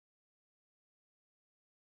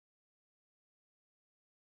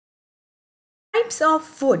Types of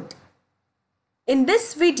food. In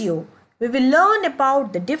this video, we will learn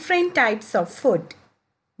about the different types of food,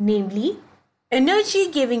 namely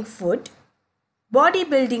energy-giving food,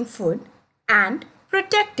 bodybuilding food, and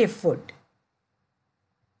protective food.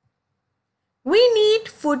 We need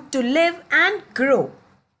food to live and grow.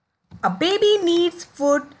 A baby needs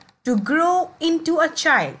food to grow into a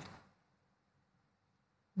child,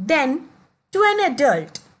 then to an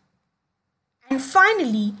adult, and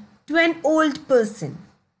finally to an old person.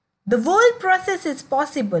 The whole process is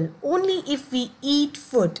possible only if we eat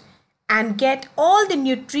food and get all the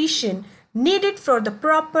nutrition needed for the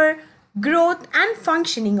proper growth and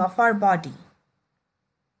functioning of our body.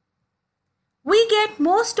 We get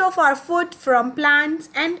most of our food from plants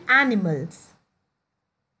and animals.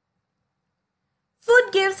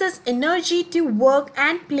 Food gives us energy to work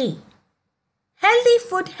and play. Healthy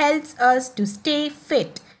food helps us to stay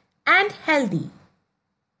fit and healthy.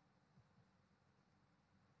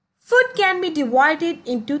 Food can be divided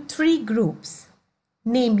into three groups,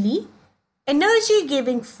 namely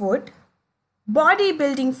energy-giving food,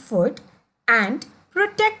 bodybuilding food, and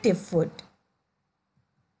protective food.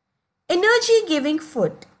 Energy-giving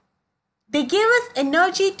food. They give us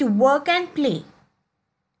energy to work and play.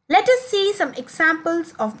 Let us see some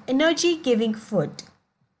examples of energy-giving food.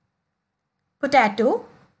 Potato,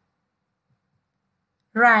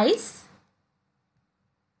 rice,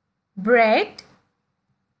 bread,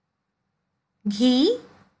 ghee,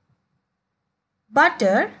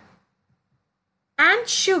 butter, and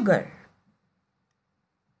sugar.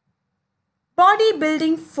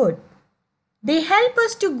 Bodybuilding food. They help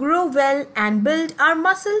us to grow well and build our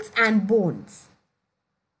muscles and bones.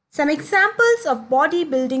 Some examples of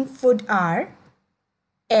bodybuilding food are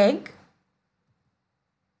egg,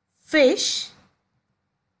 fish,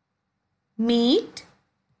 meat,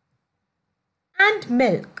 and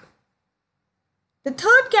milk. The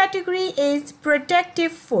third category is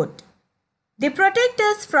protective food. They protect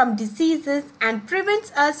us from diseases and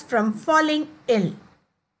prevent us from falling ill.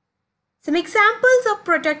 Some examples of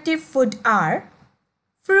protective food are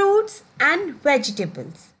fruits and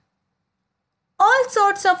vegetables. All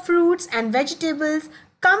sorts of fruits and vegetables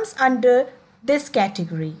comes under this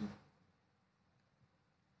category.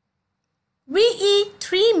 We eat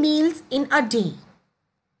 3 meals in a day.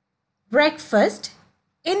 Breakfast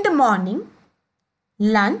in the morning,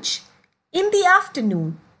 lunch in the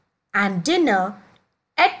afternoon, and dinner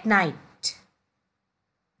at night.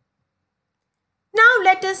 Now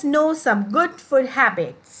let us know some good food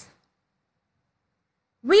habits.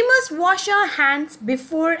 We must wash our hands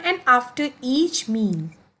before and after each meal,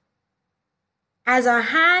 as our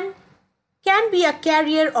hand can be a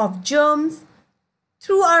carrier of germs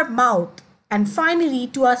through our mouth and finally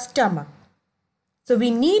to our stomach. So we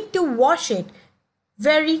need to wash it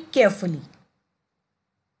very carefully.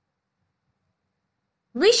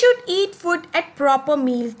 We should eat food at proper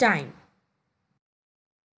meal time.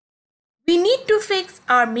 We need to fix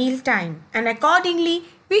our meal time and accordingly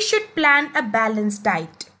we should plan a balanced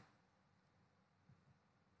diet.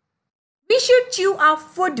 We should chew our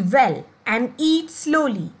food well and eat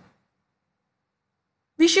slowly.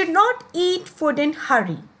 We should not eat food in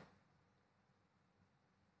hurry.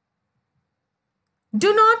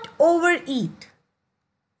 Do not overeat.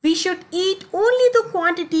 We should eat only the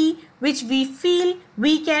quantity which we feel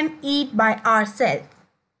we can eat by ourselves.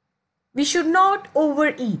 We should not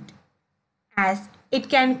overeat, as it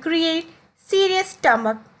can create serious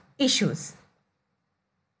stomach issues.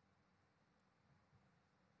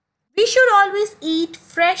 We should always eat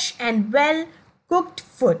fresh and well-cooked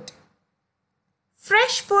food.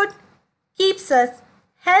 Fresh food keeps us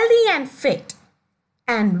healthy and fit,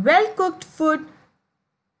 and well-cooked food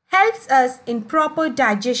helps us in proper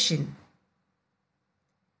digestion.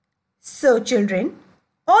 So children,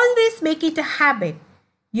 always make it a habit.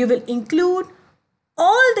 You will include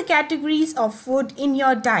all the categories of food in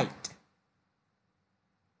your diet.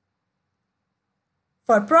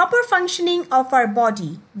 For proper functioning of our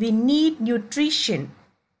body, we need nutrition,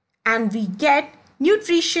 and we get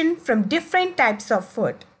nutrition from different types of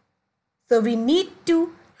food. So we need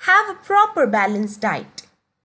to have a proper balanced diet.